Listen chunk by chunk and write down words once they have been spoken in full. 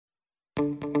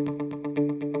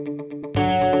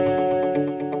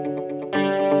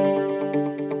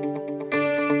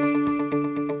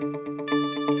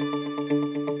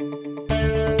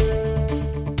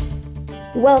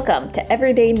Welcome to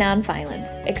Everyday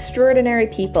Nonviolence, extraordinary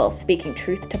people speaking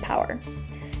truth to power.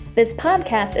 This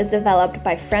podcast is developed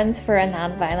by Friends for a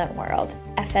Nonviolent World,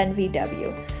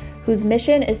 FNVW, whose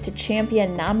mission is to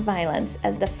champion nonviolence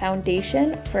as the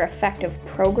foundation for effective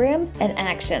programs and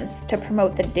actions to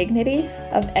promote the dignity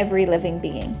of every living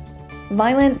being.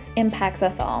 Violence impacts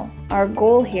us all. Our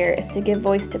goal here is to give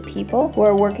voice to people who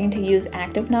are working to use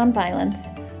active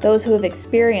nonviolence, those who have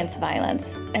experienced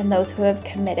violence, and those who have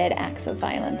committed acts of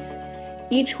violence.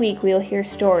 Each week we'll hear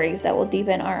stories that will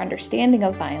deepen our understanding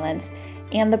of violence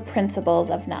and the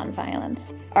principles of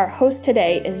nonviolence. Our host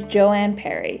today is Joanne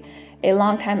Perry, a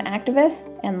longtime activist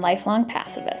and lifelong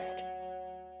pacifist.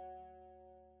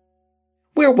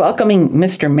 We're welcoming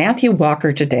Mr. Matthew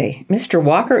Walker today. Mr.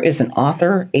 Walker is an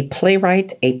author, a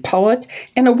playwright, a poet,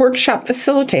 and a workshop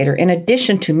facilitator, in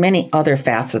addition to many other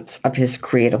facets of his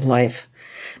creative life.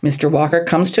 Mr. Walker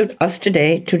comes to us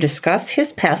today to discuss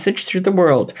his passage through the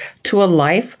world to a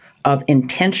life of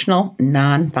intentional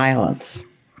nonviolence.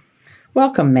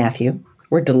 Welcome, Matthew.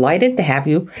 We're delighted to have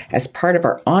you as part of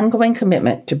our ongoing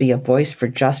commitment to be a voice for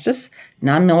justice,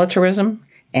 non-militarism,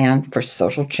 and for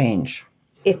social change.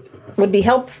 It would be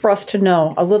helpful for us to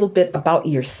know a little bit about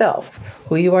yourself,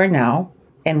 who you are now,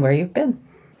 and where you've been.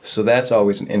 So that's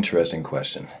always an interesting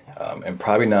question, and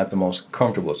probably not the most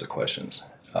comfortable of the questions.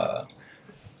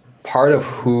 Part of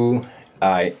who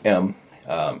I am,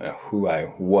 and who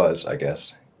I was, I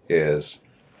guess, is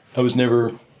I was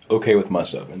never okay with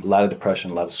myself. And a lot of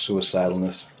depression, a lot of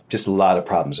suicidalness, just a lot of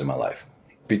problems in my life.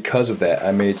 Because of that,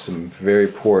 I made some very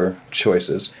poor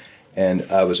choices, and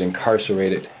I was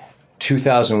incarcerated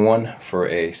 2001 for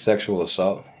a sexual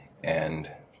assault.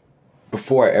 And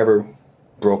before I ever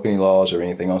broke any laws or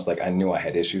anything else, I knew I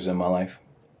had issues in my life.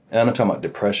 And I'm not talking about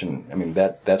depression. I mean,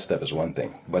 that stuff is one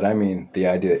thing. But I mean the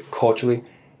idea that culturally,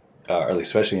 or at least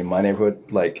especially in my neighborhood,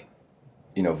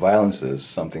 violence is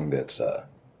something that's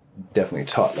definitely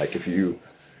taught.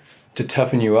 To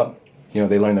toughen you up,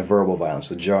 they learn the verbal violence,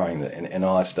 the jarring, and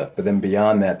all that stuff. But then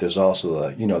beyond that, there's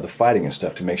also the fighting and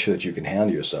stuff to make sure that you can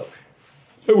handle yourself.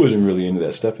 I wasn't really into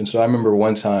that stuff. And so I remember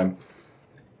one time,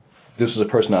 this was a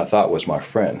person I thought was my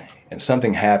friend. And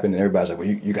something happened, and everybody's like, well,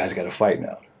 you guys got to fight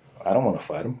now. I don't want to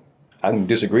fight him. I can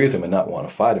disagree with him and not want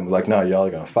to fight him. Like, no, y'all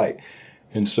are going to fight.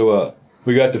 And so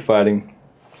we got to fighting.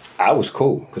 I was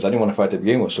cool because I didn't want to fight to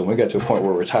begin with. So when we got to a point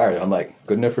where we're retired, I'm like,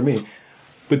 good enough for me.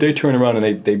 But they turn around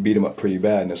and they beat him up pretty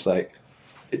bad. And it's like,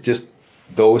 it just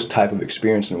those type of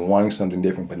experience and wanting something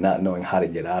different but not knowing how to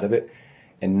get out of it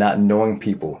and not knowing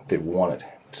people that wanted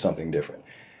something different.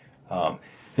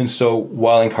 And so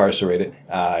while incarcerated,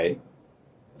 I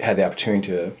had the opportunity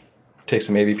to take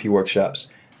some AVP workshops,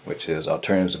 which is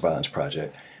Alternatives to Violence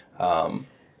Project,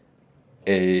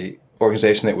 a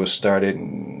organization that was started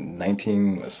in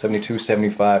 1972,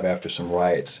 75 after some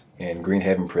riots in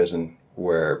Greenhaven Prison,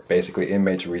 where basically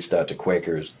inmates reached out to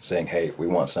Quakers saying, hey, we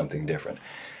want something different.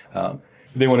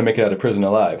 They want to make it out of prison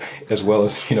alive, as well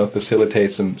as,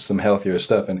 facilitate some healthier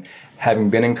stuff. And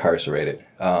having been incarcerated,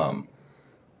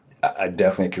 I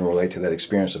definitely can relate to that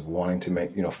experience of wanting to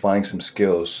make, finding some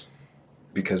skills,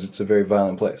 because it's a very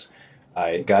violent place.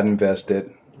 I got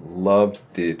invested, loved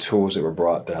the tools that were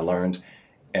brought that I learned,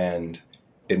 and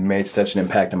it made such an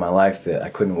impact in my life that I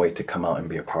couldn't wait to come out and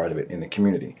be a part of it in the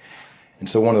community. And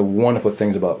so one of the wonderful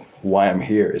things about why I'm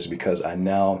here is because I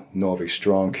now know of a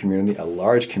strong community, a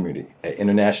large community, an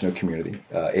international community,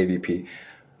 AVP,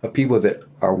 of people that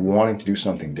are wanting to do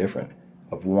something different,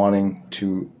 of wanting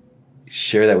to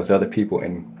share that with other people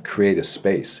and create a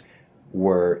space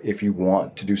where if you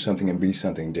want to do something and be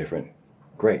something different,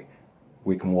 great.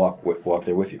 We can walk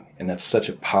there with you. And that's such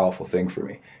a powerful thing for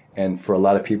me. And for a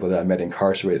lot of people that I met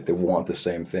incarcerated that want the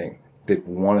same thing, that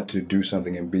wanted to do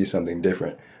something and be something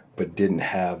different, but didn't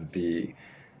have the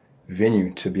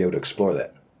venue to be able to explore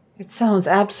that. It sounds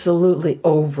absolutely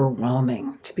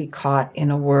overwhelming to be caught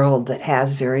in a world that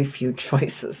has very few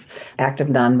choices. Active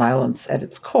nonviolence at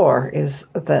its core is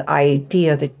the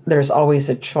idea that there's always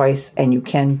a choice and you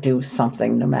can do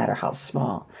something no matter how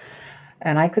small.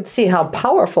 And I could see how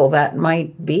powerful that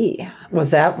might be.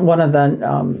 Was that one of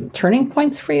the turning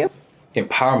points for you?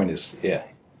 Empowerment is,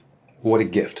 what a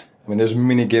gift. I mean, there's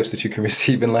many gifts that you can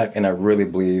receive in life, and I really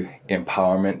believe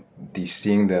empowerment,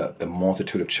 seeing the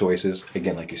multitude of choices,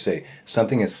 again, like you say,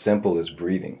 something as simple as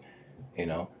breathing,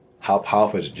 how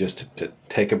powerful is it just to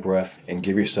take a breath and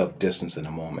give yourself distance in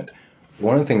a moment,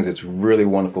 one of the things that's really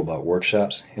wonderful about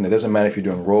workshops, and it doesn't matter if you're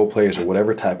doing role plays or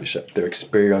whatever type of shop, they're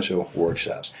experiential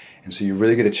workshops. And so you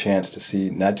really get a chance to see,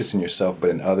 not just in yourself, but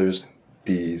in others,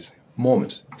 these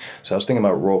moments. So I was thinking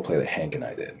about role play that Hank and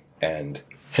I did. And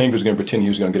Hank was going to pretend he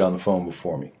was going to get on the phone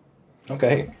before me.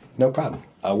 Okay, no problem.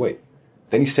 I'll wait.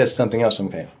 Then he said something else.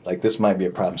 Okay, like this might be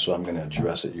a problem, so I'm going to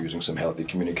address it using some healthy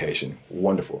communication.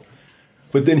 Wonderful.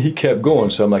 But then he kept going,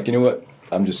 so I'm like, you know what?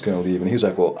 I'm just going to leave. And he's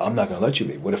like, well, I'm not going to let you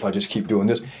leave. What if I just keep doing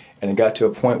this? And it got to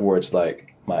a point where it's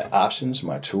like my options,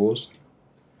 my tools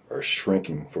are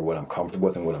shrinking for what I'm comfortable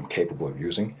with and what I'm capable of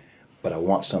using, but I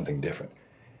want something different.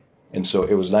 And so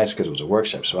it was nice because it was a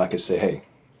workshop, so I could say, hey,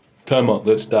 time out,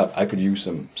 let's stop. I could use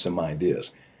some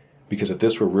ideas. Because if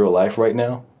this were real life right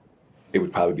now, it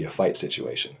would probably be a fight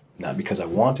situation. Not because I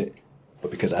want it,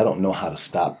 but because I don't know how to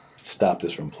stop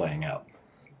this from playing out.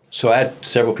 So I had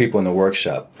several people in the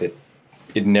workshop that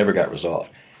it never got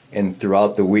resolved. And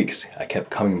throughout the weeks, I kept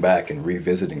coming back and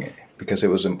revisiting it because it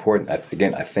was important.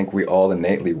 Again, I think we all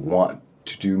innately want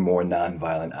to do more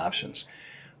nonviolent options.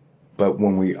 But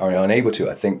when we are unable to,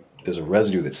 I think there's a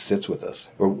residue that sits with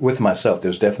us. Or with myself,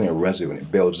 there's definitely a residue and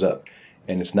it builds up.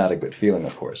 And it's not a good feeling,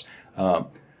 of course.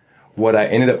 What I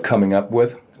ended up coming up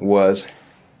with was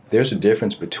there's a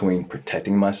difference between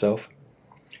protecting myself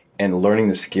and learning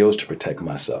the skills to protect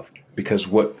myself. Because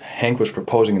what Hank was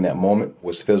proposing in that moment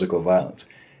was physical violence.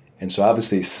 And so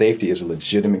obviously safety is a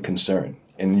legitimate concern.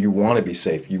 And you want to be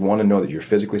safe. You want to know that you're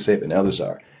physically safe and others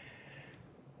are.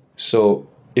 So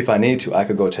if I need to, I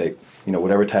could go take,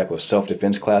 whatever type of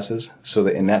self-defense classes so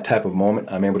that in that type of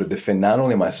moment, I'm able to defend not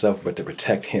only myself, but to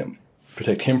protect him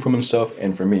from himself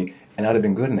and from me. And I'd have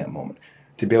been good in that moment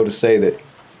to be able to say that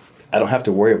I don't have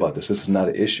to worry about this. This is not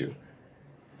an issue.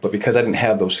 But because I didn't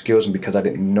have those skills and because I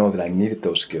didn't know that I needed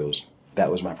those skills, that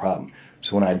was my problem.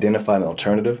 So when I identified an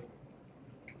alternative,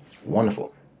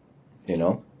 wonderful.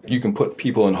 You can put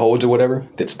people in holds or whatever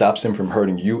that stops them from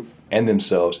hurting you and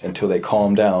themselves until they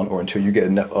calm down or until you get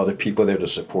enough other people there to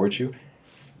support you.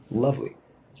 Lovely.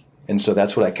 And so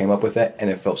that's what I came up with that. And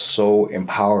it felt so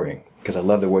empowering because I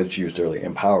love the word that you used earlier,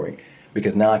 empowering.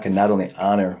 Because now I can not only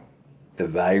honor the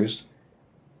values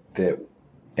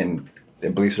and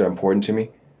beliefs that are important to me,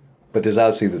 but there's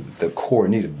obviously the core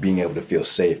need of being able to feel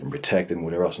safe and protected and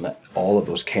whatever else. And all of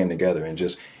those came together. And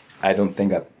I don't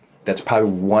think that's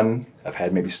probably one, I've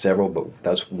had maybe several, but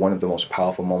that's one of the most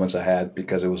powerful moments I had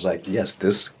because it was like, yes,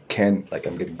 this can, like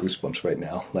I'm getting goosebumps right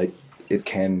now. Like it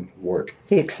can work.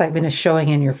 The excitement is showing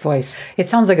in your voice. It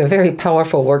sounds like a very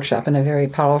powerful workshop and a very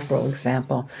powerful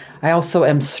example. I also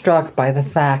am struck by the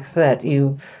fact that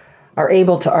you are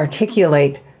able to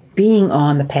articulate being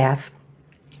on the path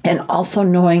and also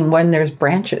knowing when there's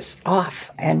branches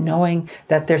off and knowing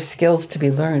that there's skills to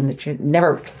be learned, that you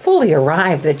never fully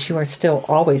arrive, that you are still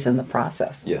always in the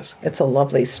process. Yes. It's a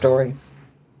lovely story.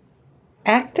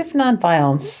 Active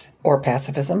nonviolence, or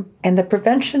pacifism, and the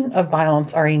prevention of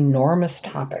violence are enormous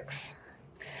topics.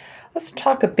 Let's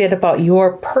talk a bit about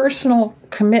your personal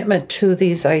commitment to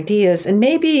these ideas and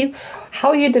maybe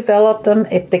how you developed them.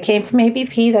 If they came from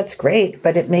ABP, that's great,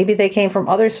 but maybe they came from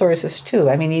other sources too.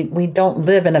 I mean, we don't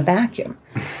live in a vacuum.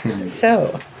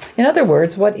 So, in other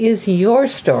words, what is your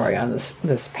story on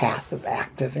this path of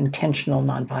active, intentional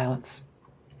nonviolence?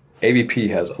 ABP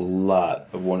has a lot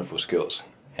of wonderful skills.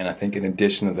 And I think in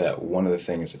addition to that, one of the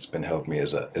things that's been helping me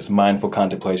is mindful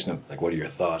contemplation of like, what are your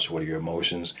thoughts, what are your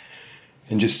emotions,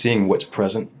 and just seeing what's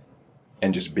present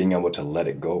and just being able to let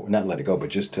it go, not let it go, but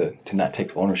just to not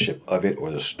take ownership of it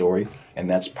or the story. And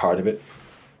that's part of it.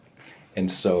 And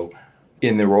so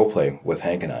in the role play with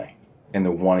Hank and I, and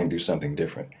the wanting to do something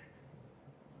different,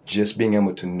 just being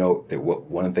able to note that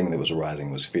one thing that was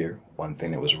arising was fear. One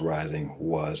thing that was arising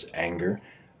was anger,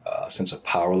 a sense of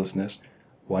powerlessness.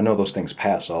 Well, I know those things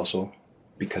pass also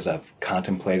because I've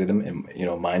contemplated them and,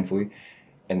 mindfully.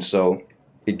 And so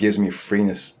it gives me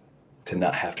freeness to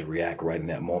not have to react right in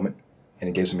that moment. And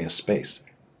it gives me a space.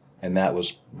 And that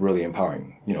was really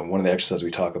empowering. One of the exercises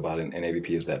we talk about in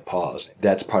ABP is that pause.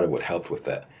 That's part of what helped with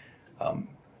that.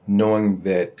 Knowing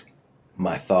that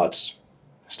my thoughts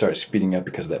started speeding up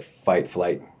because of that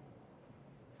fight-flight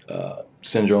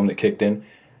syndrome that kicked in,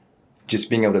 just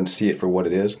being able to see it for what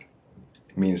it is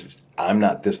means I'm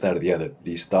not this, that, or the other.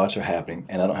 These thoughts are happening,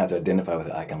 and I don't have to identify with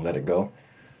it. I can let it go.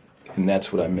 And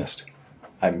that's what I missed.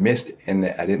 I missed in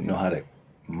that I didn't know how to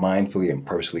mindfully and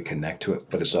personally connect to it,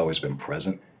 but it's always been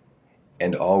present.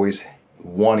 And always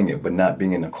wanting it, but not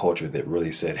being in a culture that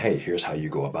really said, hey, here's how you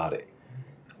go about it.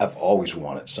 I've always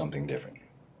wanted something different.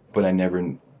 But I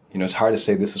never, it's hard to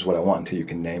say this is what I want until you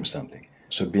can name something.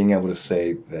 So being able to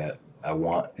say that I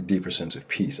want a deeper sense of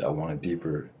peace, I want a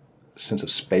deeper sense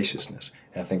of spaciousness.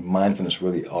 And I think mindfulness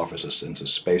really offers a sense of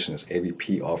spaciousness.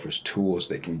 ABP offers tools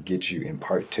that can get you in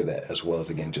part to that, as well as,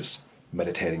 again, just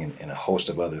meditating and a host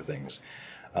of other things.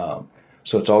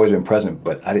 So it's always been present,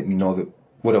 but I didn't know that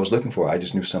what I was looking for. I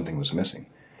just knew something was missing.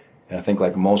 And I think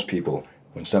like most people,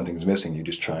 when something's missing, you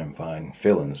just try and find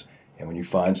fillings. And when you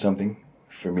find something,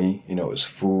 for me, it was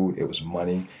food, it was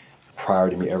money. Prior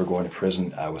to me ever going to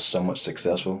prison, I was somewhat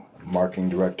successful, marketing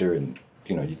director, and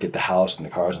you get the house and the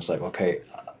cars, and it's like, okay,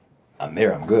 I'm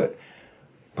there, I'm good.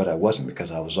 But I wasn't, because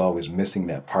I was always missing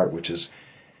that part, which is,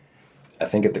 I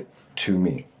think to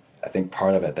me, I think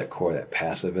part of at that core, that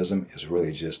passivism is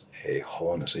really just a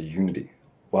wholeness, a unity.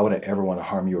 Why would I ever want to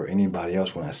harm you or anybody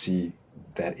else when I see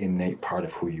that innate part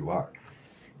of who you are?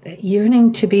 That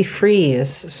yearning to be free,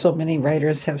 as so many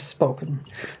writers have spoken,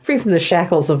 free from the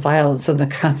shackles of violence and the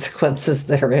consequences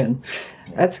therein.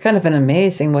 That's kind of an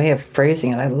amazing way of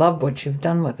phrasing it. I love what you've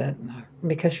done with it,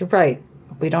 because you're right.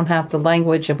 We don't have the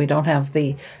language and we don't have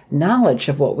the knowledge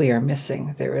of what we are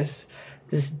missing. There is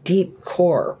this deep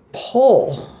core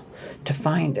pull to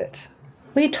find it.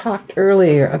 We talked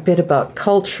earlier a bit about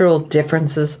cultural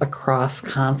differences across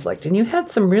conflict, and you had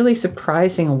some really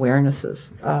surprising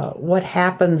awarenesses. What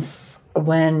happens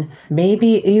when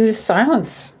maybe you use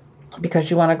silence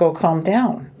because you want to go calm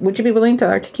down? Would you be willing to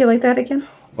articulate that again?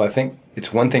 Well, I think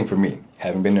it's one thing for me,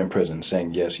 having been in prison,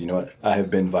 saying, yes, you know what, I have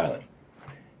been violent.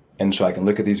 And so I can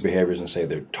look at these behaviors and say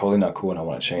they're totally not cool and I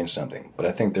want to change something. But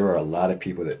I think there are a lot of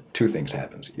people that two things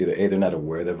happens. Either A, they're not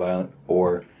aware they're violent,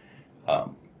 or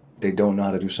they don't know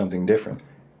how to do something different.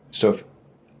 So if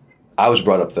I was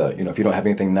brought up if you don't have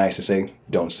anything nice to say,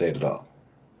 don't say it at all.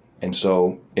 And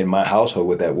so in my household,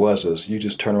 what that was is you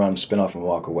just turn around and spin off and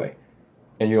walk away.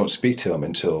 And you don't speak to them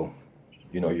until,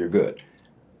 you're good.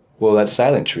 Well, that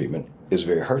silent treatment is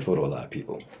very hurtful to a lot of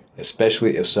people,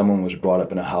 especially if someone was brought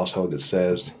up in a household that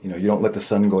says, you don't let the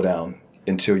sun go down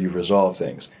until you've resolved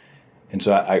things. And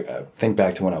so I think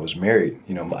back to when I was married,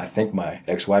 I think my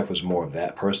ex-wife was more of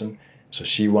that person. So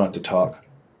she wanted to talk,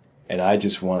 and I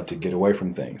just wanted to get away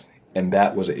from things. And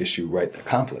that was an issue, right? A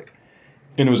conflict.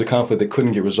 And it was a conflict that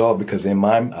couldn't get resolved because in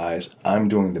my eyes, I'm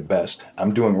doing the best.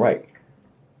 I'm doing right.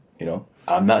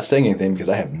 I'm not saying anything because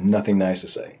I have nothing nice to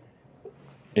say.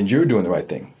 And you're doing the right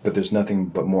thing, but there's nothing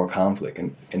but more conflict.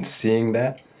 And seeing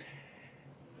that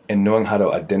and knowing how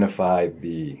to identify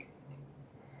the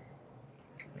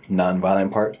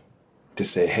nonviolent part to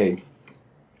say, hey,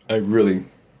 I really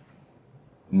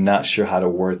not sure how to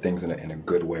word things in a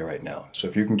good way right now. So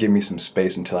if you can give me some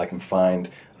space until I can find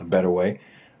a better way,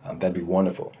 that'd be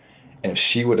wonderful. And if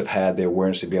she would have had the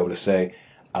awareness to be able to say,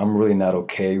 I'm really not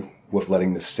okay with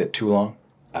letting this sit too long.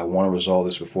 I want to resolve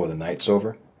this before the night's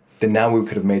over. Then now we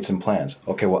could have made some plans.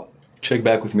 Okay, well, check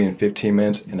back with me in 15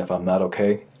 minutes, and if I'm not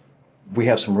okay, we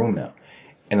have some room now.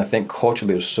 And I think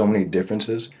culturally there's so many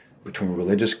differences between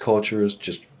religious cultures,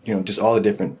 just all the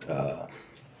different,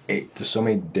 there's so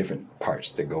many different parts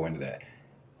that go into that.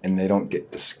 And they don't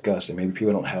get discussed, and maybe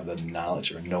people don't have the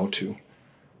knowledge or know to.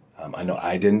 I know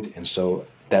I didn't, and so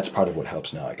that's part of what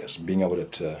helps now, I guess, being able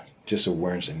to just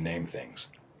awareness and name things.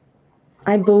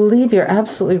 I believe you're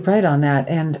absolutely right on that.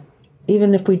 And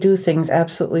even if we do things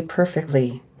absolutely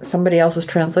perfectly, somebody else's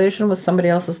translation with somebody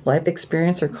else's life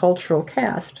experience or cultural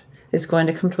cast is going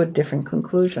to come to a different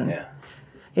conclusion. Yeah.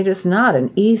 It is not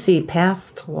an easy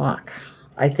path to walk.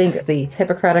 I think the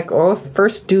Hippocratic Oath,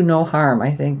 first do no harm.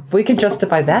 I think if we can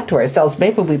justify that to ourselves,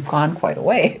 maybe we've gone quite a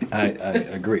way. I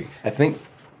agree. I think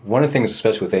one of the things,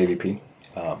 especially with ABP,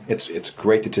 it's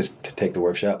great to take the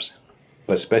workshops,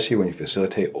 but especially when you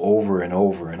facilitate over and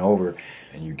over and over,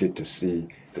 and you get to see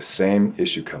the same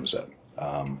issue comes up.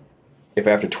 If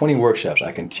after 20 workshops,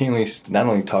 I continually not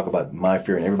only talk about my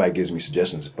fear and everybody gives me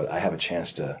suggestions, but I have a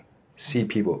chance to see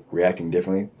people reacting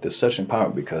differently, there's such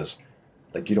empowerment because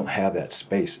you don't have that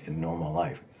space in normal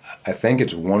life. I think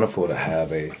it's wonderful to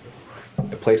have a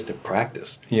place to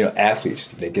practice. Athletes,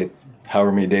 they get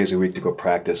however many days a week to go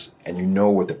practice, and you know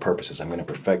what the purpose is. I'm going to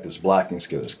perfect this blocking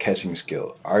skill, this catching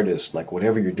skill. Artists,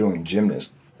 whatever you're doing,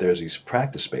 gymnasts, there's these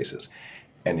practice spaces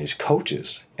and these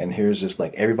coaches, and here's this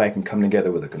everybody can come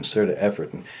together with a concerted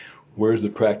effort. And where's the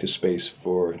practice space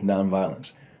for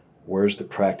nonviolence? Where's the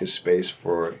practice space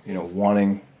for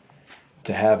wanting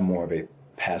to have more of a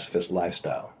pacifist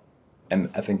lifestyle?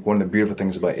 And I think one of the beautiful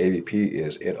things about ABP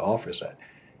is it offers that.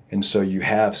 And so you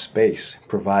have space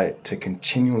provided to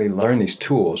continually learn these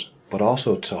tools, but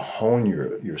also to hone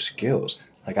your skills.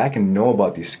 I can know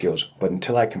about these skills, but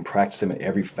until I can practice them in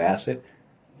every facet,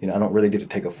 I don't really get to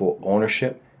take a full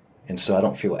ownership, and so I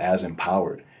don't feel as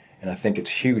empowered. And I think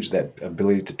it's huge, that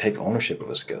ability to take ownership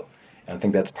of a skill. And I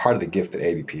think that's part of the gift that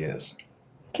ABP is.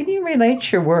 Can you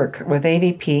relate your work with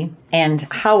AVP and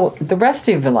how the rest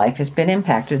of your life has been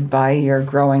impacted by your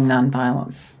growing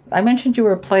nonviolence? I mentioned you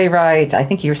were a playwright. I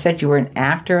think you said you were an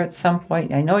actor at some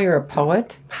point. I know you're a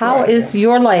poet. How is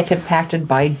your life impacted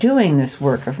by doing this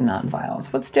work of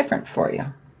nonviolence? What's different for you?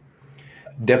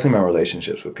 Definitely my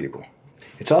relationships with people.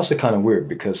 It's also kind of weird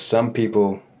because some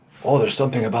people, oh, there's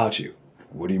something about you.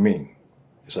 What do you mean?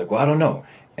 It's like, well, I don't know.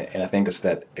 And I think it's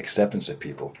that acceptance of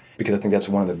people, because I think that's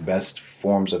one of the best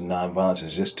forms of nonviolence,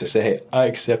 is just to say, hey, I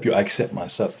accept you. I accept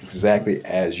myself exactly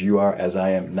as you are, as I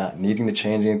am, not needing to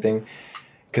change anything.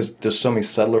 Because there's so many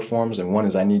subtler forms, and one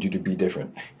is I need you to be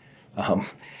different.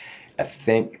 I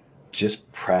think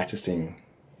just practicing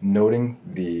noting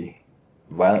the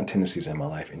violent tendencies in my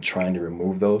life and trying to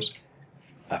remove those,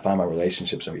 I find my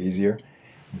relationships are easier.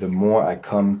 The more I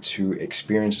come to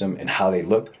experience them and how they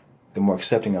look, the more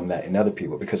accepting I'm that in other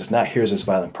people. Because it's not, here's this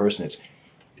violent person, it's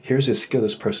here's this skill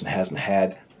this person hasn't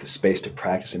had the space to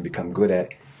practice and become good at.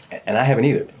 And I haven't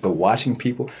either. But watching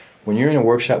people, when you're in a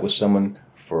workshop with someone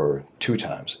for 2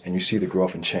 times and you see the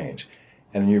growth and change,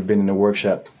 and you've been in a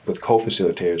workshop with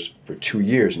co-facilitators for 2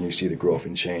 years and you see the growth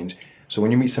and change. So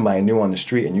when you meet somebody new on the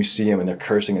street and you see them and they're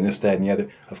cursing and this, that, and the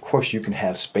other, of course you can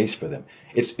have space for them.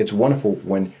 It's wonderful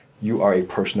when you are a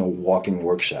personal walking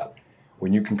workshop,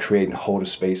 when you can create and hold a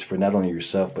space for not only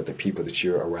yourself, but the people that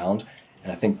you're around.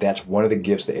 And I think that's one of the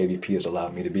gifts that AVP has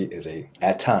allowed me to be, is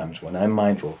at times, when I'm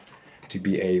mindful, to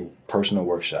be a personal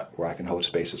workshop where I can hold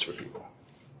spaces for people.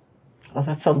 Well,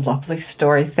 that's a lovely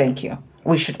story. Thank you.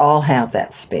 We should all have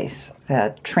that space,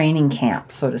 that training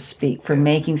camp, so to speak, for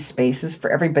making spaces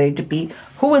for everybody to be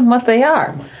who and what they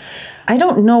are. I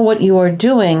don't know what you are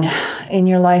doing in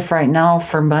your life right now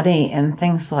for money and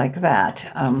things like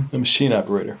that. I'm a machine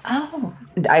operator. Oh,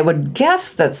 I would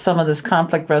guess that some of this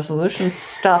conflict resolution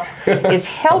stuff is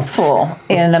helpful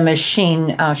in a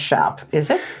machine shop. Is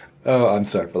it? Oh, I'm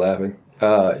sorry for laughing.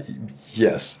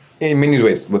 Yes, in many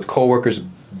ways, with coworkers,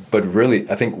 but really,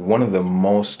 I think one of the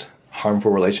most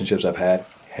harmful relationships I've had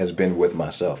has been with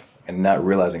myself, and not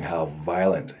realizing how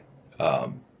violent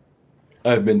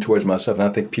I've been towards myself. And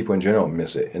I think people in general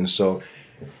miss it. And so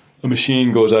a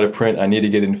machine goes out of print, I need to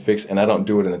get it fixed, and I don't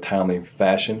do it in a timely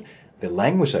fashion. The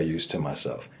language I use to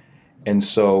myself. And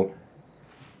so,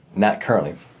 not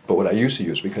currently, but what I used to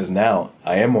use, because now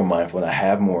I am more mindful and I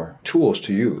have more tools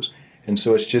to use. And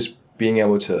so it's just being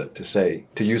able to say,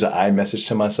 to use an I message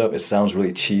to myself. It sounds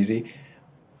really cheesy,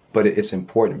 but it's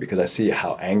important because I see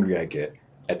how angry I get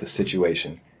at the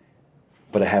situation,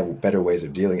 but I have better ways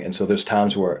of dealing. And so there's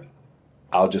times where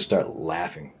I'll just start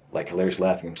laughing, like hilarious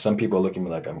laughing. Some people look at me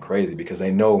like I'm crazy because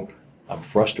they know I'm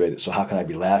frustrated, so how can I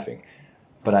be laughing?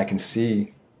 But I can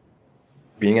see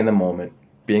being in the moment,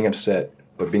 being upset,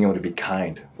 but being able to be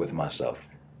kind with myself,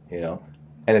 you know?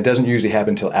 And it doesn't usually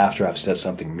happen until after I've said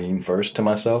something mean first to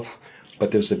myself,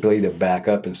 but there's the ability to back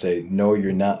up and say, no,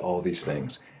 you're not all these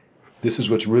things. This is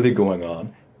what's really going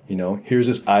on. You know, here's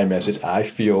this I message. I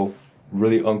feel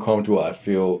really uncomfortable. I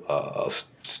feel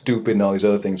stupid and all these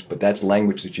other things, but that's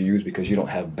language that you use because you don't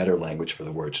have better language for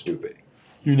the word stupid.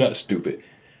 You're not stupid.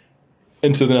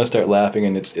 And so then I start laughing,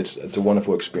 and it's a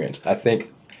wonderful experience. I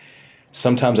think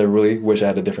sometimes I really wish I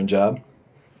had a different job,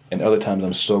 and other times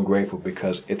I'm so grateful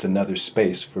because it's another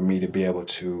space for me to be able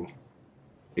to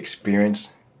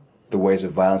experience the ways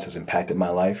that violence has impacted my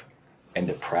life and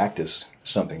to practice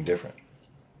something different.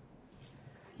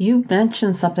 You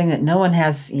mentioned something that no one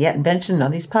has yet mentioned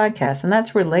on these podcasts, and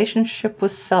that's relationship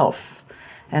with self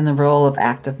and the role of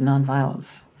active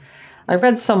nonviolence. I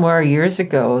read somewhere years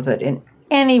ago that in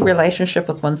any relationship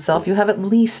with oneself, you have at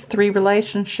least 3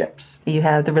 relationships. You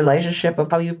have the relationship of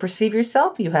how you perceive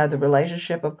yourself, you have the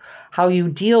relationship of how you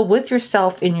deal with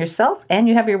yourself in yourself, and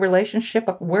you have your relationship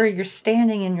of where you're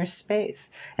standing in your space.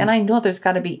 And I know there's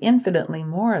got to be infinitely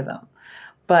more of them.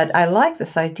 But I like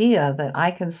this idea that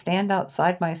I can stand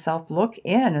outside myself, look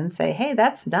in, and say, hey,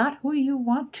 that's not who you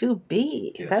want to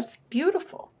be. Yes. That's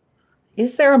beautiful.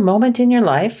 Is there a moment in your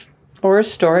life or a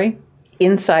story,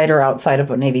 inside or outside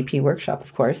of an AVP workshop,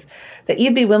 of course, that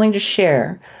you'd be willing to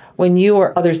share when you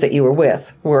or others that you were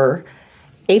with were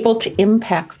able to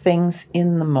impact things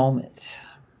in the moment?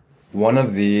 One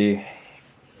of the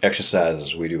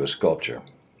exercises we do is sculpture.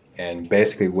 And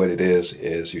basically what it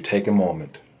is you take a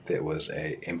moment that was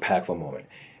an impactful moment,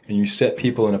 and you set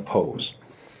people in a pose.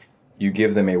 You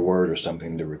give them a word or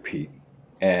something to repeat.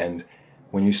 And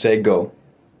when you say go,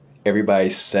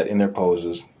 everybody's set in their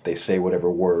poses. They say whatever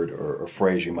word or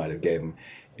phrase you might have gave them,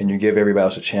 and you give everybody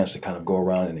else a chance to kind of go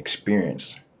around and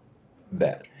experience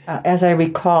that. As I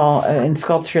recall, in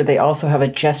sculpture, they also have a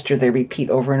gesture they repeat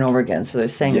over and over again. So they're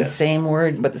saying the same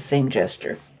word, but the same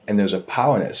gesture. And there's a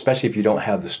power in it, especially if you don't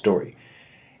have the story.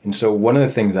 And so one of the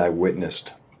things I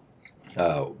witnessed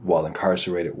while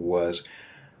incarcerated was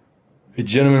a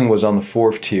gentleman was on the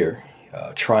 4th tier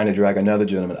trying to drag another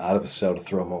gentleman out of a cell to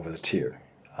throw him over the tier.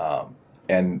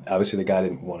 And obviously the guy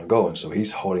didn't want to go, and so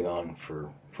he's holding on for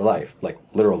life, like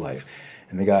literal life.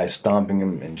 And the guy is stomping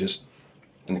him and just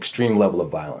an extreme level of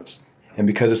violence. And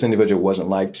because this individual wasn't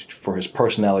liked for his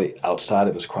personality outside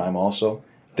of his crime also,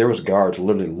 there was guards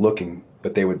literally looking,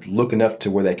 but they would look enough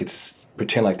to where they could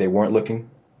pretend like they weren't looking,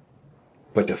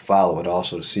 but to follow it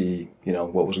also to see,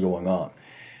 what was going on.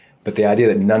 But the idea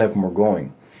that none of them were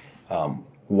going,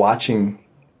 watching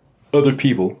other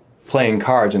people playing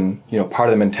cards, and part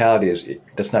of the mentality is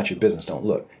that's not your business, don't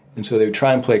look. And so they would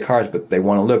try and play cards, but they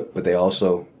want to look, but they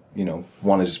also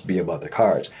want to just be about their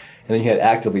cards. And then you had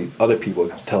actively other people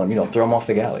tell them, throw them off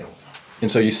the galley.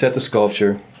 And so you set the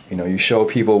sculpture, you show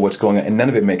people what's going on, and none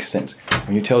of it makes sense.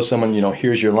 When you tell someone,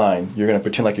 here's your line, you're going to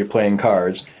pretend like you're playing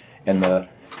cards, and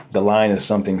the line is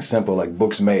something simple like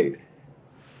books made.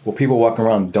 Well, people walking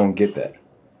around don't get that.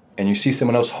 And you see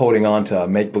someone else holding on to a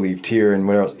make-believe tier and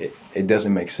whatever else, it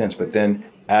doesn't make sense. But then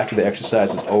after the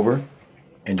exercise is over,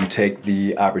 and you take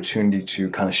the opportunity to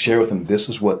kind of share with them, this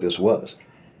is what this was.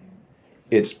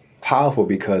 It's powerful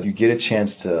because you get a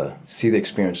chance to see the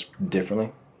experience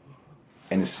differently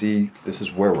and to see this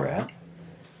is where we're at,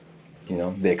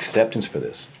 the acceptance for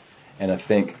this. And I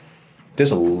think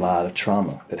there's a lot of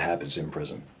trauma that happens in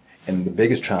prison. And the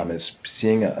biggest trauma is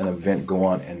seeing an event go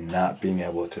on and not being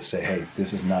able to say, hey,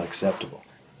 this is not acceptable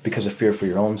because of fear for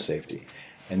your own safety.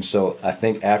 And so I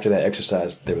think after that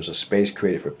exercise, there was a space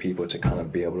created for people to kind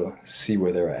of be able to see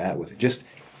where they were at with it. Just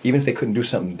even if they couldn't do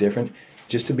something different,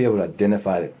 just to be able to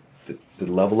identify the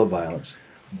level of violence,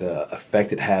 the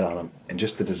effect it had on them, and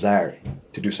just the desire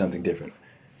to do something different.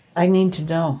 I need to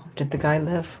know, did the guy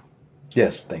live?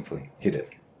 Yes, thankfully, he did.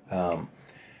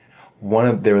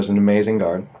 There was an amazing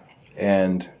guard,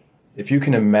 and if you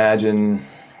can imagine,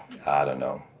 I don't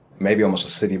know, maybe almost a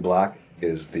city block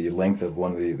is the length of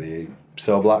one of the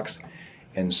cell blocks.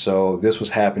 And so this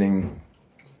was happening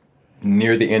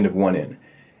near the end of one end.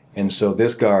 And so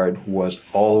this guard was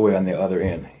all the way on the other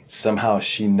end. Somehow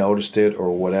she noticed it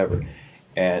or whatever.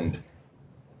 And,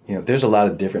 there's a lot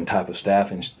of different type of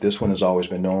staff, and this one has always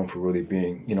been known for really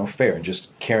being, fair and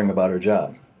just caring about her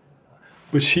job.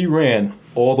 But she ran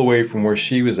all the way from where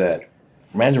she was at.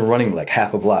 Imagine running like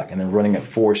half a block and then running up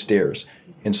 4 stairs.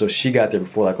 And so she got there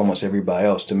before like almost everybody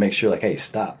else to make sure like, hey,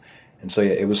 stop. And so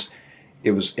yeah, it was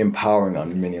empowering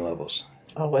on many levels.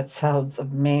 Oh, it sounds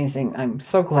amazing. I'm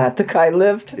so glad the guy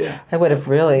lived. Yeah. I would have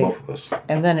really. Both of us.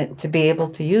 And then to be able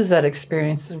to use that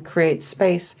experience and create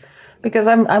space. Because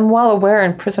I'm well aware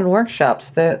in prison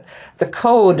workshops that the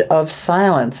code of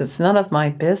silence, it's none of my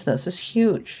business, is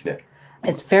huge. Yeah.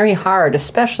 It's very hard,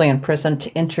 especially in prison,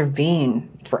 to intervene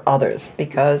for others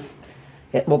because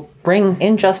it will bring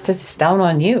injustice down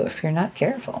on you if you're not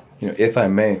careful. If I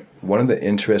may, one of the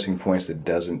interesting points that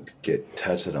doesn't get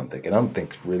touched, I don't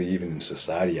think really even in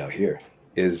society out here,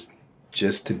 is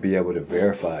just to be able to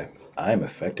verify, I'm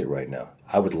affected right now.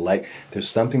 There's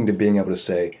something to being able to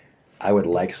say, I would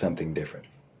like something different.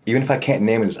 Even if I can't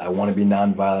name it as I want to be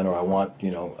nonviolent or I want,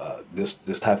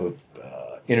 this type of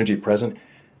energy present,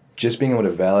 just being able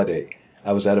to validate.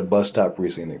 I was at a bus stop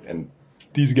recently and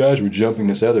these guys were jumping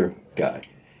this other guy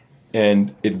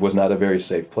and it was not a very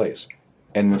safe place.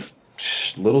 And this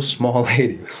little small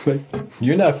lady was like,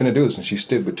 you're not finna do this. And she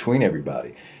stood between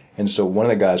everybody. And so one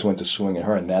of the guys went to swing at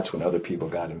her, and that's when other people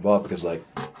got involved because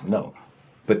no.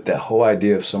 But that whole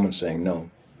idea of someone saying,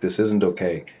 no, this isn't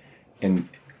okay. And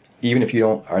even if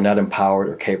you are not empowered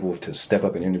or capable to step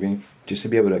up and intervene, just to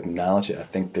be able to acknowledge it, I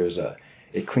think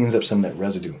it cleans up some of that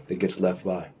residue that gets left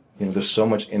by. There's so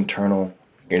much internal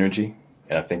energy,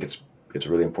 and I think it's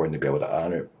really important to be able to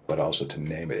honor it, but also to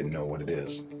name it and know what it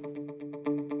is.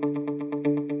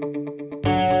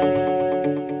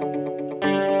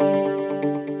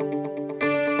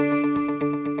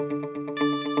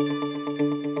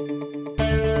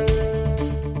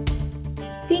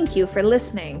 Thank you for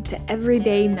listening to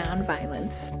Everyday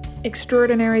Nonviolence,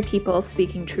 extraordinary people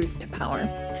speaking truth to power.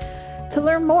 To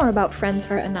learn more about Friends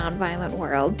for a Nonviolent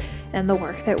World and the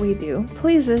work that we do,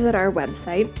 please visit our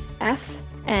website,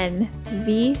 fnvw.org,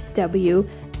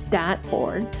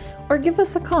 or give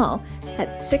us a call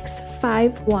at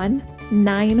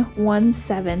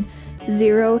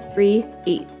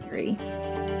 651-917-0383.